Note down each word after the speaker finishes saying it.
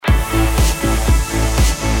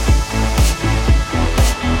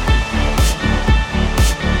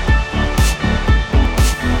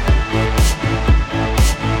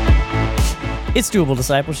It's Doable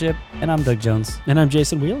Discipleship, and I'm Doug Jones. And I'm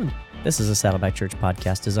Jason Wheeland. This is a Saddleback Church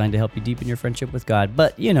podcast designed to help you deepen your friendship with God,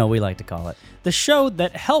 but you know, we like to call it the show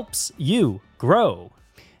that helps you grow.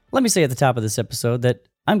 Let me say at the top of this episode that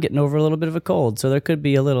I'm getting over a little bit of a cold, so there could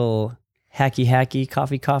be a little hacky,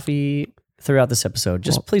 coffee throughout this episode.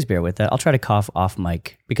 Just please bear with that. I'll try to cough off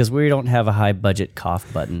mic because we don't have a high budget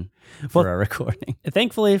cough button for our recording.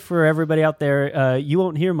 Thankfully for everybody out there, you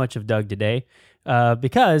won't hear much of Doug today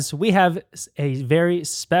because we have a very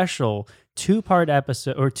special two-part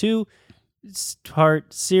episode or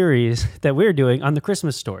two-part series that we're doing on the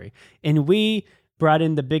Christmas story. And we brought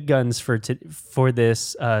in the big guns for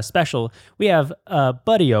this special. We have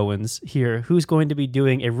Buddy Owens here, who's going to be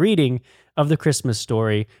doing a reading of the Christmas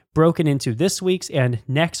story broken into this week's and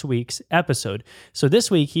next week's episode. So this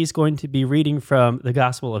week, he's going to be reading from the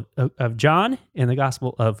Gospel of John and the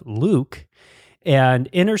Gospel of Luke, and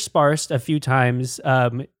interspersed a few times,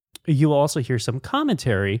 you'll also hear some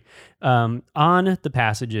commentary on the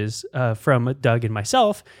passages from Doug and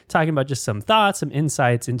myself, talking about just some thoughts, some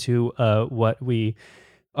insights into what we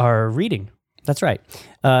are reading. That's right.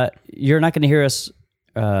 You're not going to hear us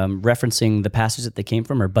referencing the passage that they came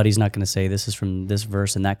from, or Buddy's not going to say this is from this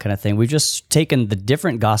verse and that kind of thing. We've just taken the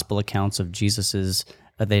different gospel accounts of Jesus's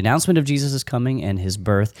the announcement of Jesus' coming and his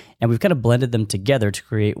birth, and we've kind of blended them together to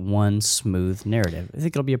create one smooth narrative. I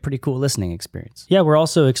think it'll be a pretty cool listening experience. Yeah, we're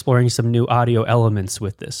also exploring some new audio elements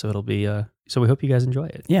with this, so it'll be. So we hope you guys enjoy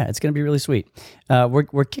it. Yeah, it's going to be really sweet.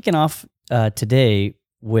 We're kicking off today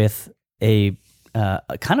with a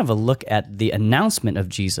kind of a look at the announcement of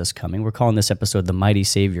Jesus coming. We're calling this episode "The Mighty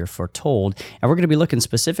Savior Foretold," and we're going to be looking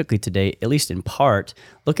specifically today, at least in part,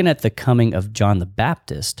 looking at the coming of John the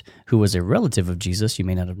Baptist, who was a relative of Jesus. You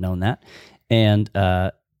may not have known that. And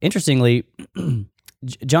interestingly,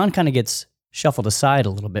 John kind of gets shuffled aside a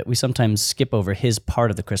little bit. We sometimes skip over his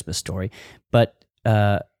part of the Christmas story, but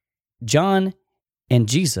John and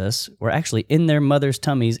Jesus were actually in their mother's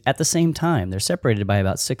tummies at the same time. They're separated by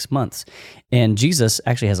about 6 months. And Jesus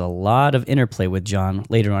actually has a lot of interplay with John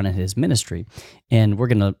later on in his ministry. And we're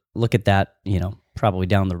going to look at that, probably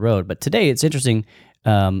down the road. But today it's interesting.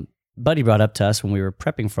 Buddy brought up to us when we were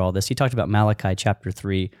prepping for all this, he talked about Malachi chapter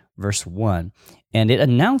 3, verse 1. And it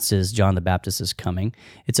announces John the Baptist's coming.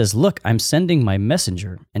 It says, "Look, I'm sending my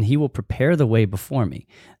messenger, and he will prepare the way before me.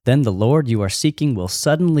 Then the Lord you are seeking will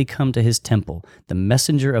suddenly come to his temple. The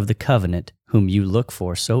messenger of the covenant, whom you look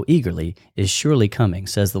for so eagerly, is surely coming,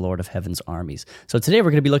 says the Lord of heaven's armies." So today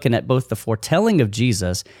we're going to be looking at both the foretelling of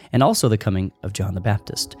Jesus and also the coming of John the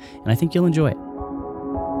Baptist. And I think you'll enjoy it.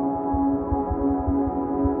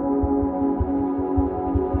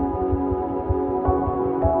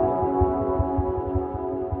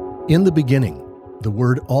 In the beginning, the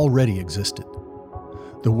Word already existed.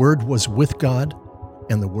 The Word was with God,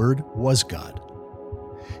 and the Word was God.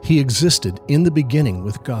 He existed in the beginning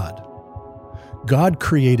with God. God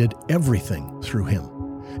created everything through him,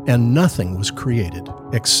 and nothing was created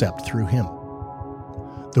except through him.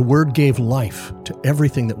 The Word gave life to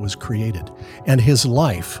everything that was created, and his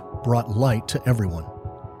life brought light to everyone.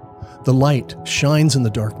 The light shines in the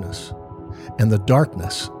darkness, and the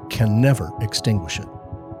darkness can never extinguish it.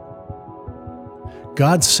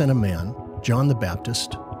 God sent a man, John the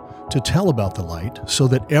Baptist, to tell about the light so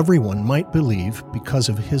that everyone might believe because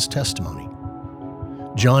of his testimony.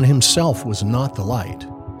 John himself was not the light.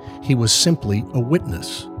 He was simply a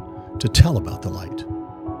witness to tell about the light.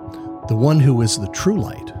 The one who is the true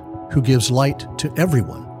light, who gives light to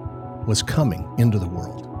everyone, was coming into the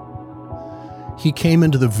world. He came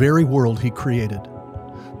into the very world he created,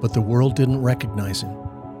 but the world didn't recognize him.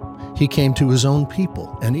 He came to his own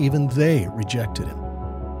people, and even they rejected him.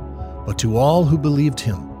 But to all who believed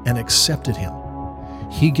him and accepted him,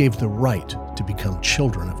 he gave the right to become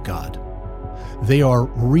children of God. They are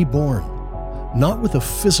reborn, not with a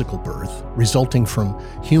physical birth resulting from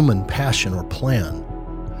human passion or plan,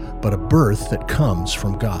 but a birth that comes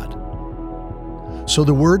from God. So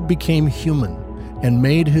the Word became human and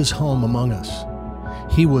made his home among us.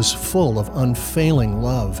 He was full of unfailing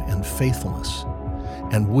love and faithfulness,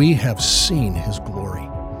 and we have seen his glory,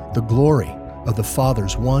 the glory of the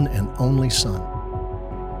Father's one and only Son.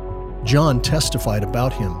 John testified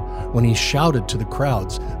about him when he shouted to the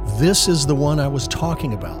crowds, "This is the one I was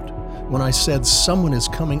talking about, when I said, 'Someone is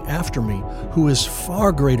coming after me who is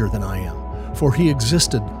far greater than I am, for he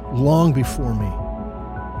existed long before me.'"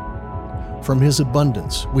 From his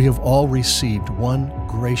abundance, we have all received one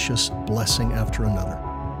gracious blessing after another.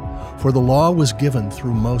 For the law was given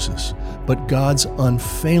through Moses, but God's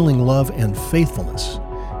unfailing love and faithfulness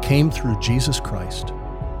came through Jesus Christ.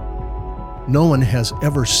 No one has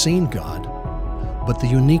ever seen God, but the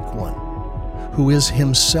unique one, who is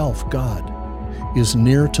himself God, is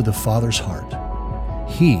near to the Father's heart.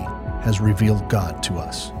 He has revealed God to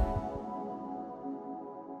us.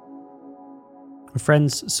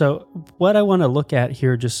 Friends, so what I want to look at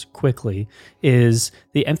here just quickly is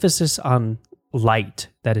the emphasis on light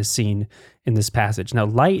that is seen in this passage. Now,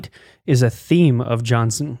 light is a theme of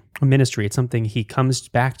John's ministry. It's something he comes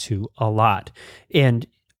back to a lot. And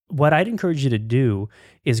what I'd encourage you to do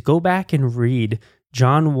is go back and read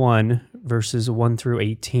John 1, verses 1 through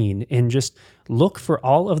 18, and just look for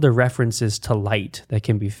all of the references to light that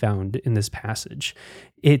can be found in this passage.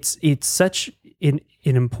 It's such an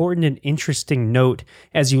important and interesting note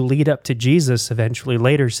as you lead up to Jesus eventually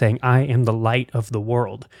later saying, I am the light of the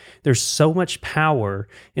world. There's so much power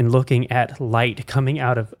in looking at light coming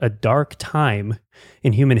out of a dark time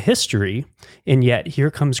in human history, and yet here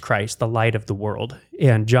comes Christ, the light of the world.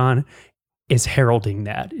 And John is heralding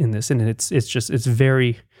that in this, and it's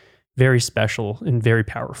very, very special and very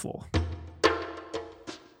powerful.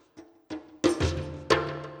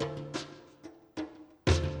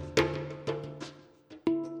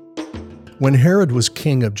 When Herod was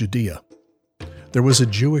king of Judea, there was a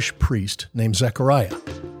Jewish priest named Zechariah.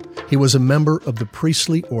 He was a member of the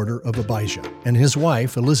priestly order of Abijah, and his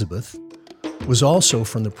wife, Elizabeth, was also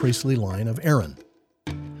from the priestly line of Aaron.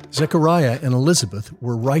 Zechariah and Elizabeth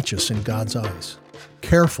were righteous in God's eyes,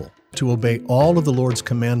 careful to obey all of the Lord's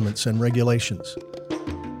commandments and regulations.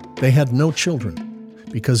 They had no children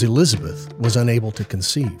because Elizabeth was unable to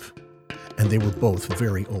conceive, and they were both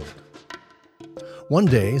very old. One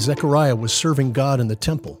day, Zechariah was serving God in the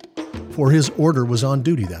temple, for his order was on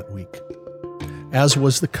duty that week. As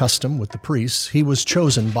was the custom with the priests, he was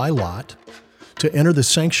chosen by lot to enter the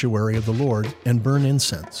sanctuary of the Lord and burn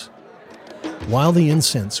incense. While the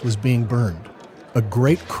incense was being burned, a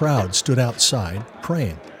great crowd stood outside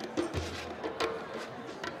praying.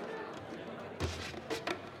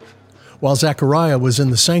 While Zechariah was in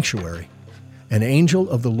the sanctuary, an angel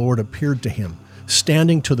of the Lord appeared to him,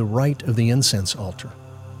 standing to the right of the incense altar.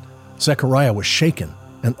 Zechariah was shaken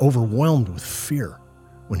and overwhelmed with fear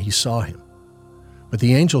when he saw him. But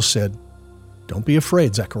the angel said, "Don't be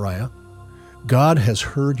afraid, Zechariah. God has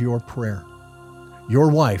heard your prayer. Your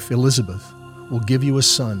wife, Elizabeth, will give you a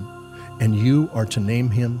son, and you are to name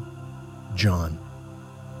him John.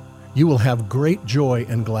 You will have great joy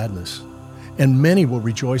and gladness, and many will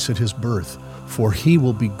rejoice at his birth, for he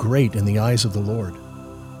will be great in the eyes of the Lord.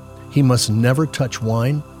 He must never touch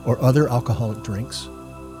wine or other alcoholic drinks.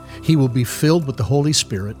 He will be filled with the Holy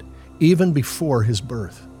Spirit even before his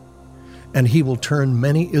birth, and he will turn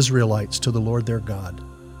many Israelites to the Lord their God.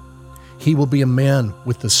 He will be a man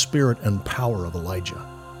with the spirit and power of Elijah.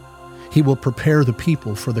 He will prepare the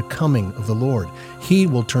people for the coming of the Lord. He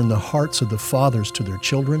will turn the hearts of the fathers to their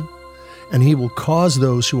children, and he will cause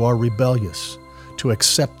those who are rebellious to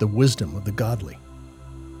accept the wisdom of the godly."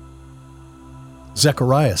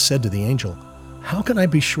 Zechariah said to the angel, "How can I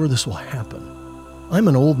be sure this will happen? I'm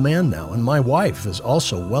an old man now, and my wife is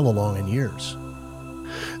also well along in years."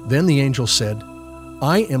 Then the angel said,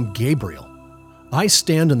 "I am Gabriel. I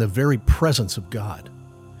stand in the very presence of God.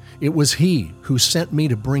 It was he who sent me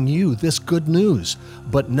to bring you this good news.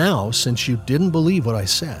 But now, since you didn't believe what I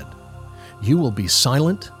said, you will be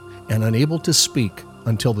silent and unable to speak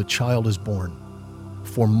until the child is born.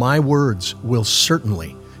 For my words will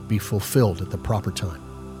certainly be fulfilled at the proper time."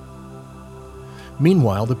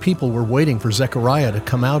 Meanwhile, the people were waiting for Zechariah to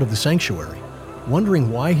come out of the sanctuary,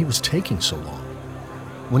 wondering why he was taking so long.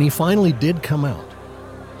 When he finally did come out,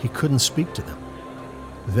 he couldn't speak to them.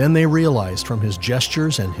 Then they realized from his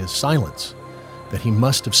gestures and his silence that he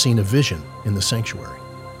must have seen a vision in the sanctuary.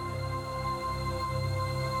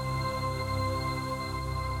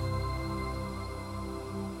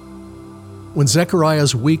 When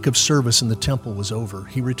Zechariah's week of service in the temple was over,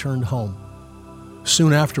 he returned home.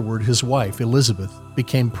 Soon afterward, his wife, Elizabeth,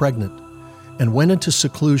 became pregnant and went into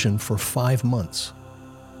seclusion for 5 months.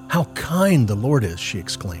 "How kind the Lord is," she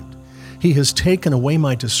exclaimed. "He has taken away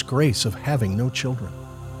my disgrace of having no children."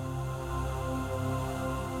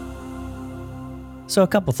 So a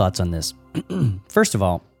couple thoughts on this. First of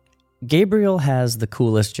all, Gabriel has the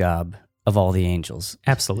coolest job of all the angels.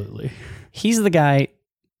 Absolutely. He's the guy,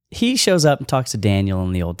 he shows up and talks to Daniel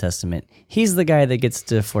in the Old Testament. He's the guy that gets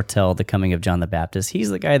to foretell the coming of John the Baptist. He's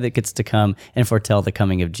the guy that gets to come and foretell the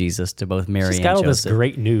coming of Jesus to both Mary and Joseph. He's got all this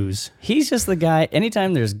great news. He's just the guy,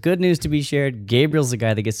 anytime there's good news to be shared, Gabriel's the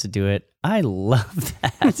guy that gets to do it. I love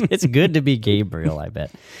that. It's good to be Gabriel, I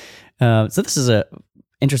bet. So this is a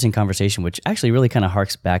interesting conversation, which actually really kind of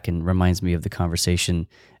harks back and reminds me of the conversation,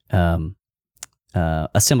 a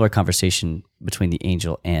similar conversation between the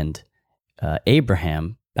angel and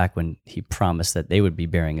Abraham back when he promised that they would be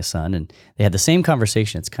bearing a son, and they had the same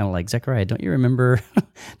conversation. It's kind of like, Zechariah, don't you remember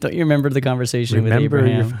the conversation with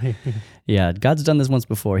Abraham? Yeah, God's done this once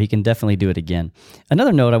before. He can definitely do it again.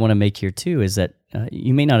 Another note I want to make here too is that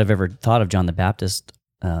you may not have ever thought of John the Baptist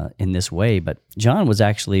in this way, but John was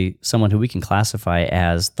actually someone who we can classify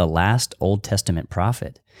as the last Old Testament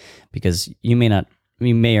prophet, because you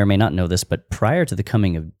may or may not know this, but prior to the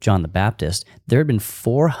coming of John the Baptist, there had been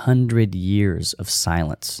 400 years of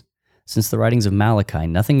silence. Since the writings of Malachi,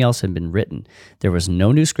 nothing else had been written. There was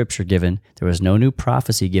no new scripture given. There was no new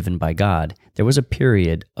prophecy given by God. There was a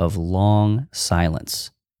period of long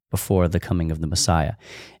silence before the coming of the Messiah.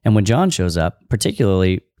 And when John shows up,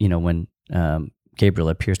 particularly, when Gabriel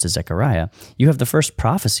appears to Zechariah, you have the first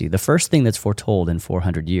prophecy, the first thing that's foretold in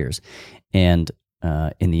 400 years. And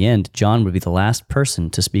in the end, John would be the last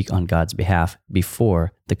person to speak on God's behalf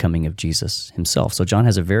before the coming of Jesus himself. So John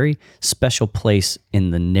has a very special place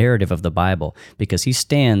in the narrative of the Bible because he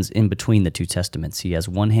stands in between the two testaments. He has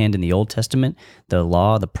one hand in the Old Testament, the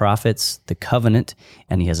law, the prophets, the covenant,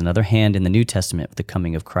 and he has another hand in the New Testament with the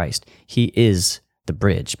coming of Christ. He is the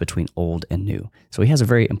bridge between old and new. So he has a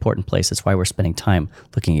very important place. That's why we're spending time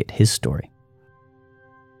looking at his story.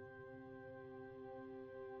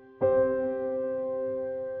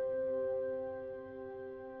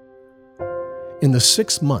 In the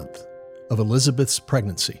 6th month of Elizabeth's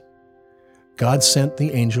pregnancy, God sent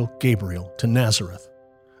the angel Gabriel to Nazareth,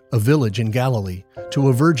 a village in Galilee, to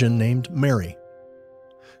a virgin named Mary.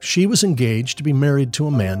 She was engaged to be married to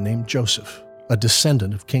a man named Joseph, a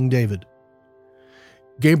descendant of King David.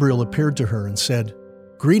 Gabriel appeared to her and said,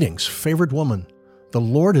 "Greetings, favored woman, the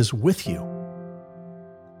Lord is with you."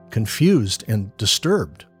 Confused and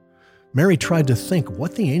disturbed, Mary tried to think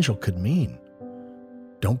what the angel could mean.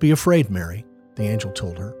 "Don't be afraid, Mary," the angel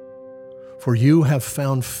told her, "for you have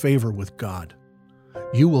found favor with God.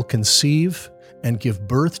 You will conceive and give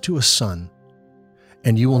birth to a son,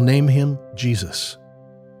 and you will name him Jesus.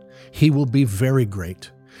 He will be very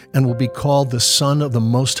great and will be called the Son of the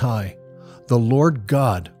Most High. The Lord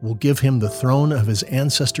God will give him the throne of his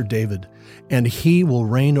ancestor David, and he will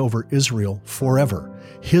reign over Israel forever.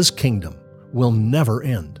 His kingdom will never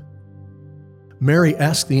end." Mary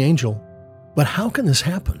asked the angel, "But how can this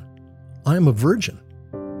happen? I am a virgin."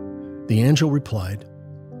 The angel replied,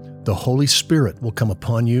 "The Holy Spirit will come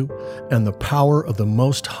upon you, and the power of the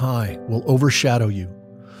Most High will overshadow you.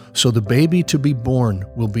 So the baby to be born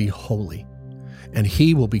will be holy, and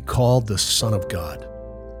he will be called the Son of God.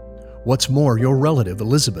 What's more, your relative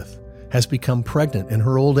Elizabeth has become pregnant in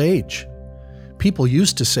her old age. People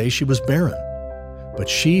used to say she was barren, but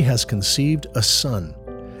she has conceived a son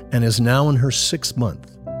and is now in her 6th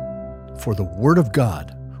month. For the word of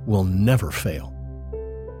God will never fail."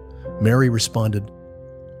 Mary responded,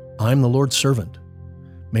 "I'm the Lord's servant.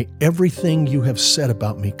 May everything you have said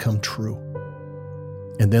about me come true."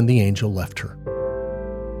 And then the angel left her.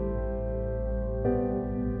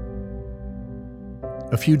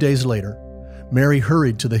 A few days later, Mary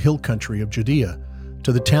hurried to the hill country of Judea,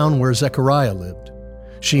 to the town where Zechariah lived.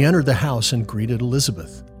 She entered the house and greeted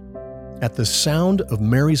Elizabeth. At the sound of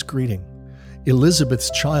Mary's greeting, Elizabeth's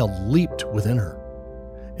child leaped within her,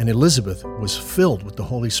 and Elizabeth was filled with the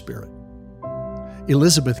Holy Spirit.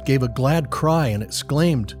 Elizabeth gave a glad cry and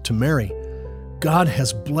exclaimed to Mary, "God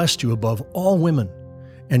has blessed you above all women,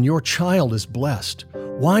 and your child is blessed.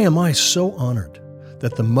 Why am I so honored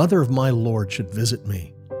that the mother of my Lord should visit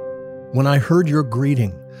me? When I heard your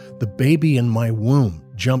greeting, the baby in my womb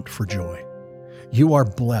jumped for joy. You are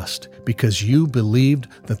blessed because you believed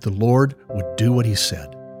that the Lord would do what he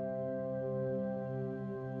said."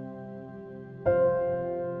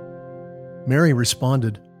 Mary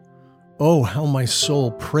responded, "Oh, how my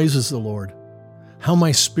soul praises the Lord, how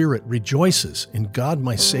my spirit rejoices in God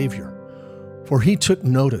my Savior, for he took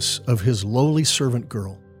notice of his lowly servant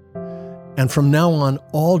girl. And from now on,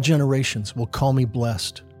 all generations will call me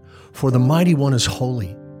blessed, for the Mighty One is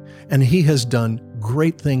holy, and he has done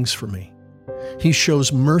great things for me. He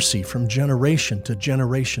shows mercy from generation to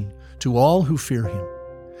generation to all who fear him.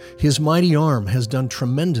 His mighty arm has done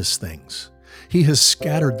tremendous things. He has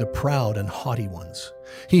scattered the proud and haughty ones.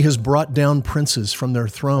 He has brought down princes from their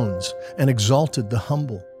thrones and exalted the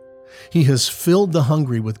humble. He has filled the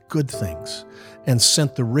hungry with good things and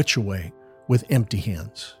sent the rich away with empty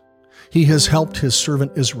hands. He has helped his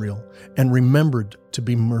servant Israel and remembered to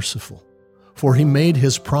be merciful, for he made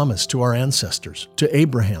his promise to our ancestors, to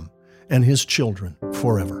Abraham and his children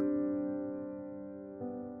forever."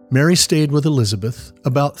 Mary stayed with Elizabeth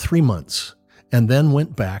about 3 months and then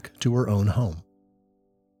went back to her own home.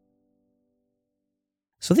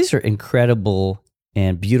 So these are incredible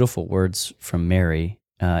and beautiful words from Mary.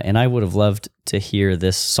 And I would have loved to hear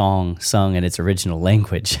this song sung in its original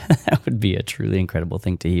language. That would be a truly incredible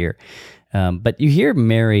thing to hear. But you hear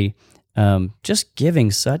Mary just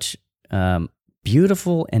giving such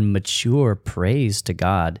beautiful and mature praise to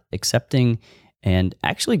God, accepting and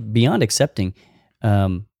actually beyond accepting,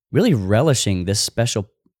 really relishing this special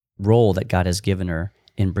role that God has given her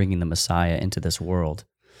in bringing the Messiah into this world.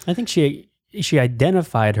 I think she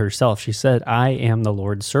identified herself. She said, "I am the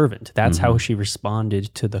Lord's servant." That's how she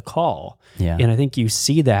responded to the call. Yeah. And I think you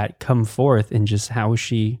see that come forth in just how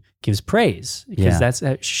she gives praise, because that's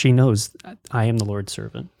she knows, I am the Lord's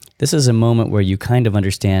servant. This is a moment where you kind of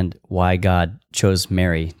understand why God chose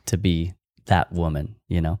Mary to be that woman,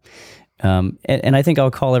 you know? And I think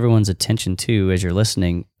I'll call everyone's attention too, as you're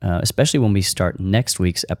listening, especially when we start next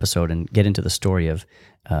week's episode and get into the story of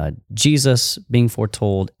Jesus being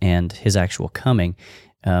foretold and his actual coming.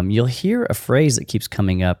 You'll hear a phrase that keeps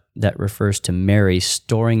coming up that refers to Mary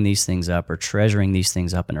storing these things up or treasuring these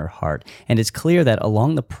things up in her heart. And it's clear that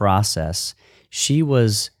along the process, she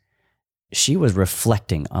was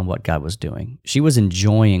reflecting on what God was doing. She was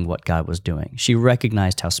enjoying what God was doing. She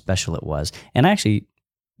recognized how special it was. And actually,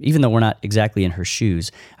 even though we're not exactly in her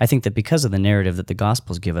shoes, I think that because of the narrative that the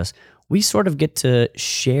Gospels give us, we sort of get to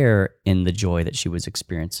share in the joy that she was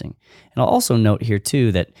experiencing. And I'll also note here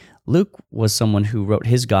too that Luke was someone who wrote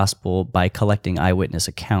his Gospel by collecting eyewitness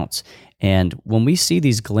accounts. And when we see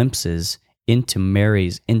these glimpses into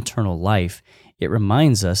Mary's internal life, it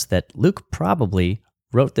reminds us that Luke probably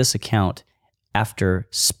wrote this account after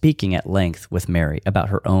speaking at length with Mary about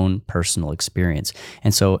her own personal experience.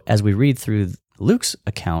 And so as we read through Luke's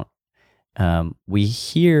account, we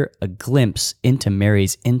hear a glimpse into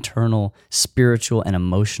Mary's internal spiritual and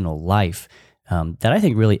emotional life that I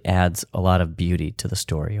think really adds a lot of beauty to the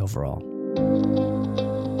story overall.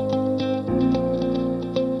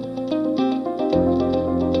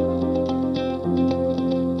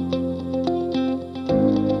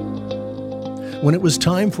 When it was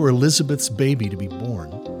time for Elizabeth's baby to be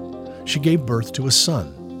born, she gave birth to a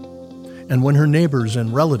son. And when her neighbors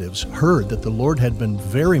and relatives heard that the Lord had been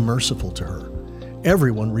very merciful to her,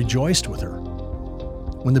 everyone rejoiced with her.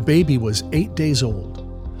 When the baby was 8 days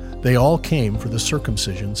old, they all came for the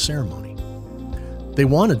circumcision ceremony. They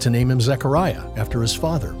wanted to name him Zechariah after his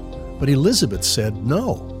father, but Elizabeth said,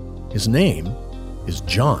 "No, his name is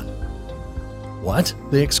John." "What?"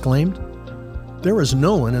 they exclaimed. "There is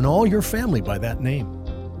no one in all your family by that name."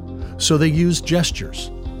 So they used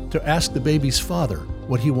gestures to ask the baby's father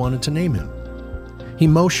what he wanted to name him. He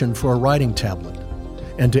motioned for a writing tablet,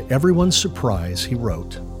 and to everyone's surprise, he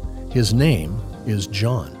wrote, "His name is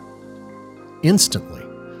John." Instantly,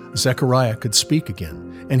 Zechariah could speak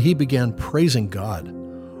again, and he began praising God.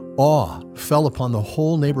 Awe fell upon the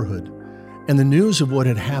whole neighborhood, and the news of what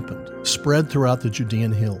had happened spread throughout the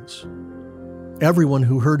Judean hills. Everyone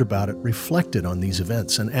who heard about it reflected on these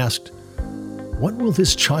events and asked, "What will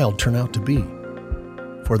this child turn out to be?"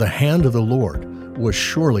 For the hand of the Lord was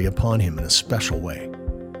surely upon him in a special way.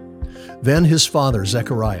 Then his father,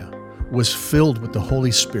 Zechariah, was filled with the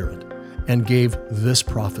Holy Spirit and gave this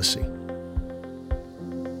prophecy.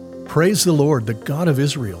 "Praise the Lord, the God of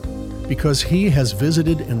Israel, because he has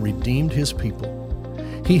visited and redeemed his people.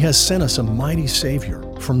 He has sent us a mighty Savior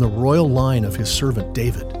from the royal line of his servant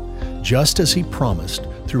David, just as he promised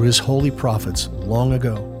through his holy prophets long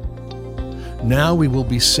ago. Now we will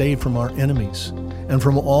be saved from our enemies and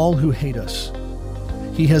from all who hate us.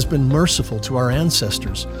 He has been merciful to our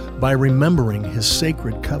ancestors by remembering his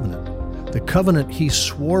sacred covenant, the covenant he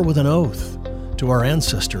swore with an oath to our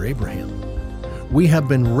ancestor Abraham. We have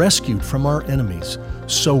been rescued from our enemies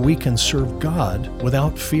so we can serve God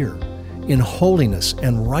without fear, in holiness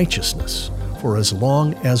and righteousness for as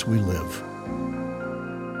long as we live.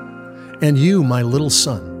 And you, my little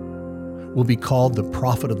son, will be called the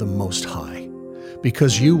prophet of the Most High,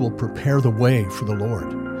 because you will prepare the way for the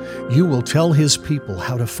Lord. You will tell his people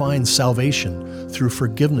how to find salvation through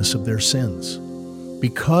forgiveness of their sins.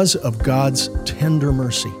 Because of God's tender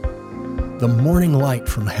mercy, the morning light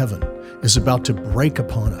from heaven is about to break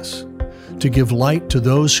upon us, to give light to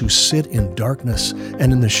those who sit in darkness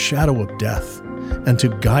and in the shadow of death, and to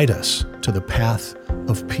guide us to the path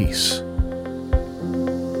of peace."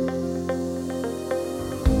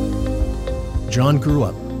 John grew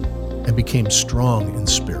up and became strong in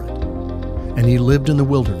spirit, and he lived in the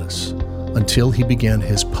wilderness until he began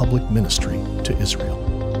his public ministry to Israel.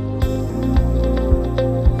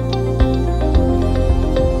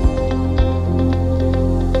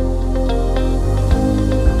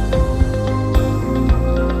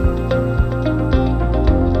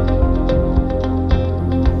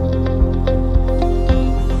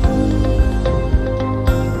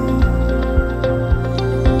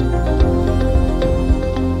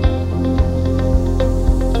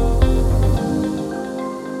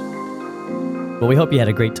 we hope you had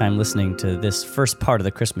a great time listening to this first part of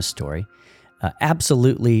the Christmas story.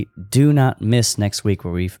 Absolutely do not miss next week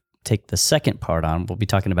where we take the second part on. We'll be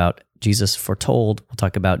talking about Jesus foretold. We'll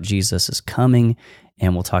talk about Jesus is coming,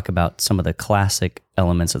 and we'll talk about some of the classic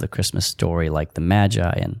elements of the Christmas story like the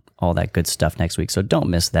Magi and all that good stuff next week. So don't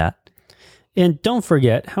miss that. And don't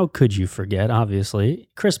forget, how could you forget, obviously,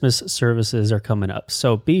 Christmas services are coming up.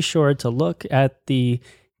 So be sure to look at the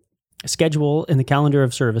schedule in the calendar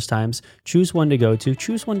of service times. Choose one to go to.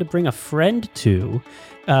 Choose one to bring a friend to.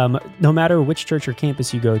 No matter which church or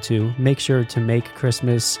campus you go to, make sure to make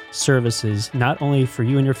Christmas services not only for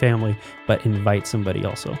you and your family, but invite somebody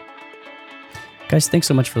also. Guys, thanks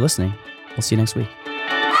so much for listening. We'll see you next week.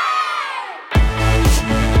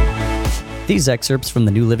 These excerpts from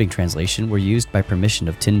the New Living Translation were used by permission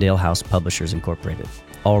of Tyndale House Publishers Incorporated.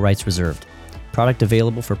 All rights reserved. Product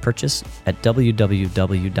available for purchase at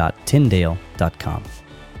www.tyndale.com.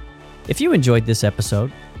 If you enjoyed this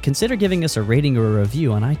episode, consider giving us a rating or a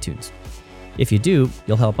review on iTunes. If you do,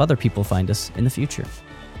 you'll help other people find us in the future.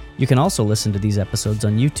 You can also listen to these episodes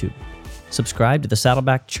on YouTube. Subscribe to the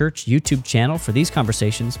Saddleback Church YouTube channel for these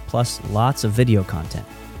conversations, plus lots of video content.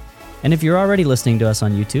 And if you're already listening to us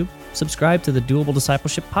on YouTube, subscribe to the Doable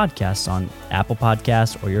Discipleship podcast on Apple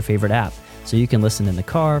Podcasts or your favorite app so you can listen in the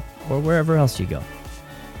car or wherever else you go.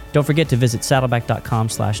 Don't forget to visit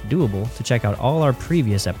saddleback.com/doable to check out all our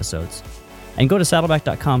previous episodes. And go to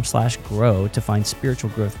saddleback.com/grow to find spiritual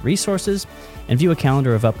growth resources and view a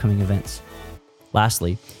calendar of upcoming events.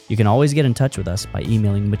 Lastly, you can always get in touch with us by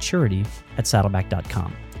emailing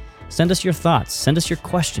maturity@saddleback.com. Send us your thoughts, send us your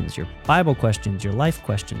questions, your Bible questions, your life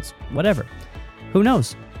questions, whatever. Who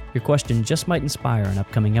knows? Your question just might inspire an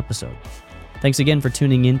upcoming episode. Thanks again for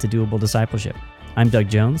tuning in to Doable Discipleship. I'm Doug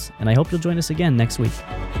Jones, and I hope you'll join us again next week.